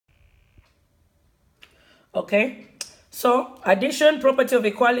Okay, so addition property of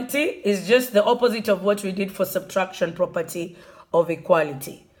equality is just the opposite of what we did for subtraction property of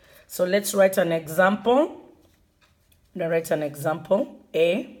equality. So let's write an example. I'm gonna write an example.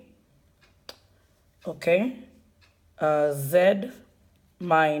 A. Okay. Z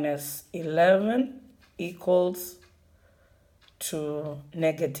minus 11 equals to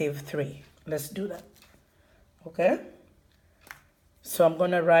 -3. Let's do that. Okay. So I'm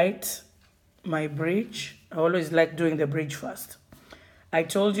gonna write my bridge. I always like doing the bridge first. I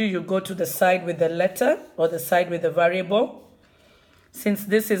told you go to the side with the letter or the side with the variable. Since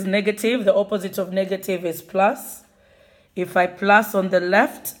this is negative, the opposite of negative is plus. If I plus on the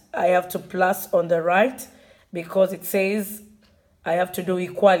left, I have to plus on the right because it says I have to do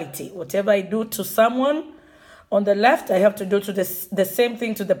equality. Whatever I do to someone on the left, I have to do to the same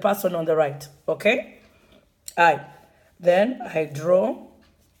thing to the person on the right. Okay? All right. Then I draw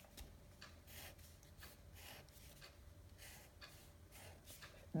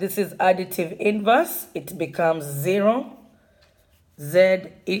this is additive inverse. It becomes 0.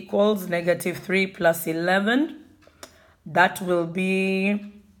 Z equals -3 plus 11. That will be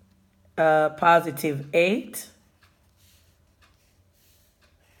positive 8.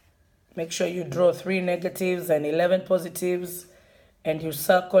 Make sure you draw 3 negatives and 11 positives and you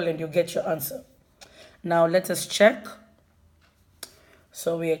circle and you get your answer. Now let us check.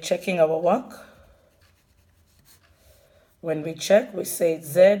 So we are checking our work. When we check, we say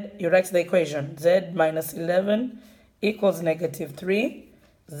Z, you write the equation, Z minus 11 equals -3.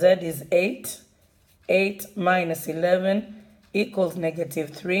 Z is 8. 8 minus 11 equals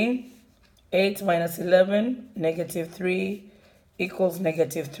 -3. 8 minus 11, -3 equals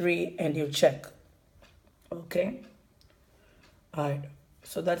 -3, and you check. Okay? All right.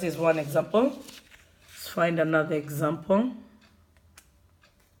 So that is one example. Let's find another example.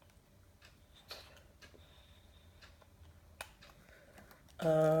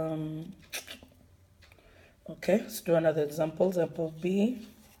 Okay, let's do another example. Example B.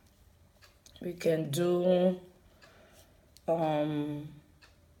 We can do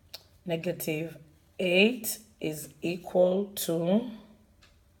 -8 is equal to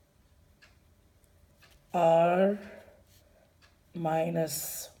R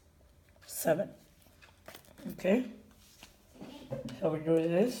minus 7. Okay, so we do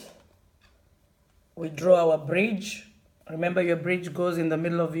this. We draw our bridge. Remember, your bridge goes in the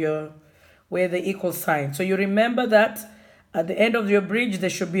middle of where the equal sign. So you remember that at the end of your bridge, there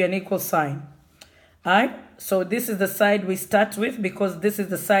should be an equal sign. All right? So this is the side we start with because this is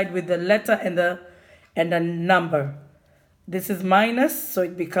the side with the letter and the number. This is minus, so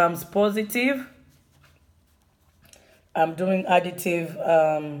it becomes positive. I'm doing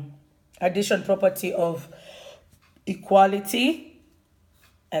addition property of equality.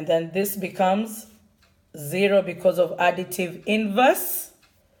 And then this becomes 0 because of additive inverse.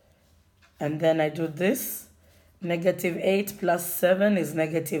 And then I do this. -8 plus 7 is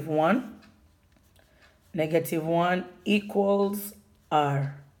 -1. -1 equals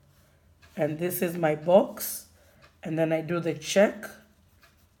R. And this is my box. And then I do the check.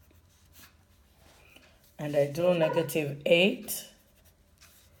 And I do -8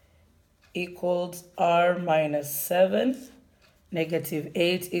 equals R minus 7.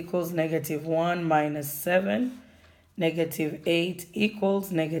 -8 equals -1 minus 7. -8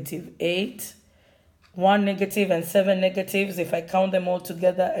 equals -8. 1 negative and 7 negatives. If I count them all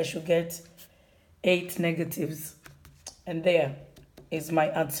together, I should get 8 negatives. And there is my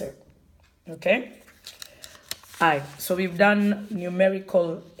answer. Okay? All right. So we've done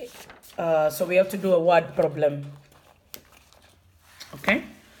numerical. So we have to do a word problem. Okay?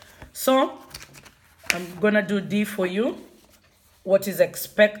 So I'm going to do D for you. What is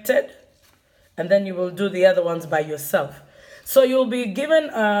expected, and then you will do the other ones by yourself. So you'll be given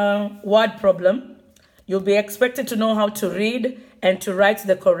a word problem. You'll be expected to know how to read and to write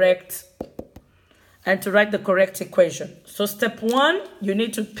the correct equation. So step 1, you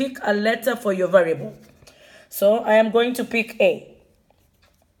need to pick a letter for your variable. So I am going to pick A.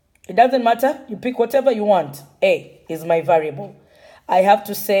 It doesn't matter. You pick whatever you want. A is my variable. I have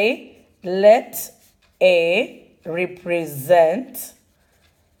to say, let A represent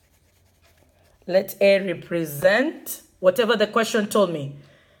whatever the question told me.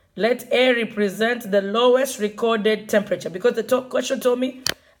 Let A represent the lowest recorded temperature, because the question told me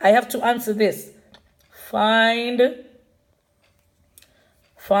I have to answer this. Find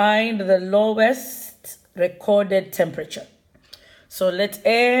the lowest recorded temperature. So let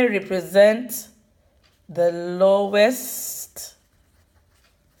A represent the lowest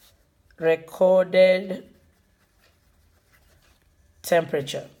recorded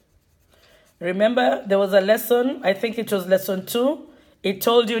temperature. Remember, there was a lesson, I think it was lesson 2. It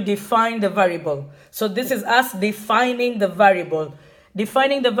told you define the variable. So this is us defining the variable.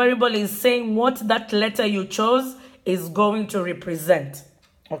 Defining the variable is saying what that letter you chose is going to represent.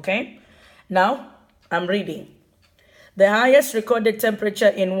 Okay? Now, I'm reading. The highest recorded temperature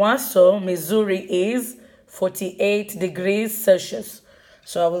in Wausau, Missouri is 48 degrees Celsius.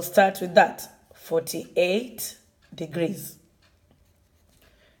 So I will start with that. 48 degrees.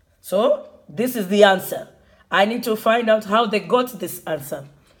 So this is the answer. I need to find out how they got this answer.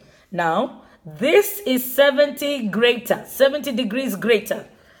 Now, this is 70 greater. 70 degrees greater.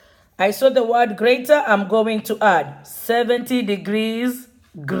 I saw the word greater. I'm going to add 70 degrees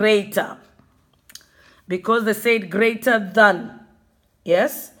greater. Because they said greater than.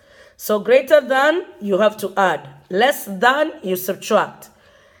 Yes? So greater than, you have to add. Less than, you subtract.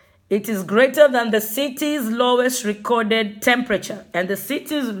 It is greater than the city's lowest recorded temperature. And the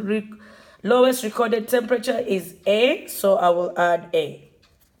city's lowest recorded temperature is A, so I will add A.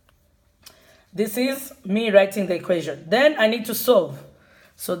 This is me writing the equation. Then I need to solve.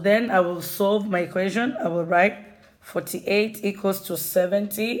 So then I will solve my equation. I will write 48 equals to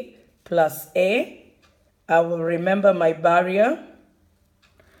 70 plus A. I will remember my barrier.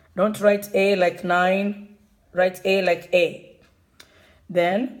 Don't write A like 9. Write A like A.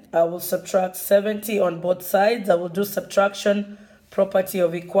 Then I will subtract 70 on both sides. I will do subtraction property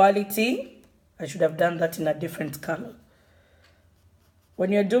of equality. I should have done that in a different color.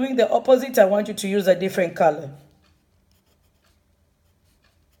 When you're doing the opposite, I want you to use a different color.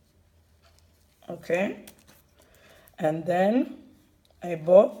 Okay. And then I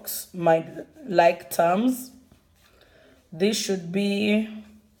box my like terms. This should be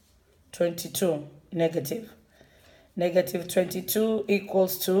 22, negative. Negative 22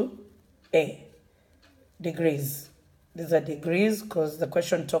 equals to A, degrees. These are degrees because the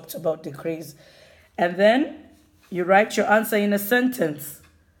question talked about degrees. And then you write your answer in a sentence.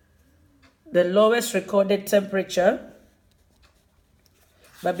 The lowest recorded temperature.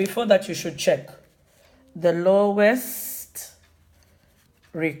 But before that, you should check. The lowest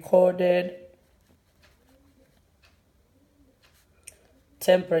recorded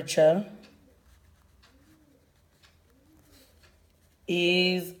temperature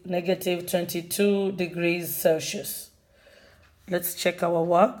is negative 22 degrees Celsius. Let's check our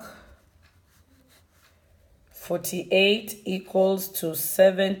work. 48 equals to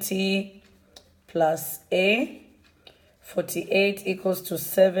 70 plus A. 48 equals to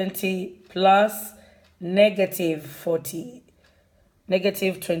 70 plus negative 40.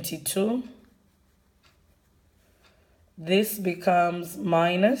 Negative 22. This becomes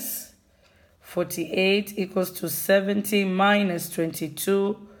minus 48 equals to 70 minus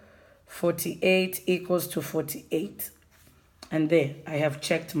 22. 48 equals to 48. And there, I have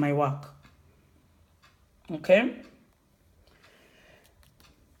checked my work. Okay?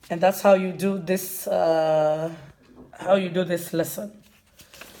 And that's how you do this, lesson.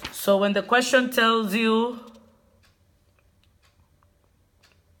 So when the question tells you,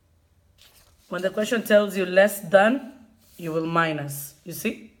 less than, you will minus. You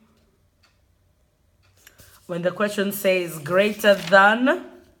see? When the question says greater than,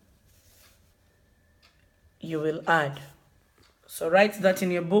 you will add. So write that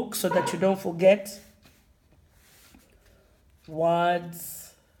in your book so that you don't forget.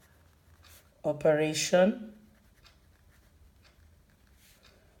 Words, operation.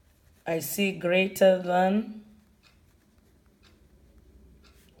 I see greater than.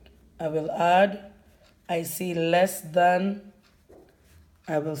 I will add. I see less than.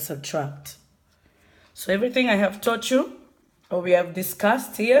 I will subtract. So everything I have taught you, or we have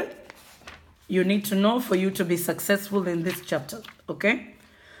discussed here, you need to know for you to be successful in this chapter, okay?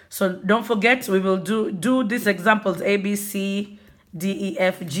 So don't forget, we will do these examples, A, B, C, D, E,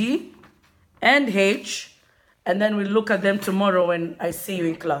 F, G, and H, and then we'll look at them tomorrow when I see you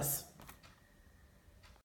in class.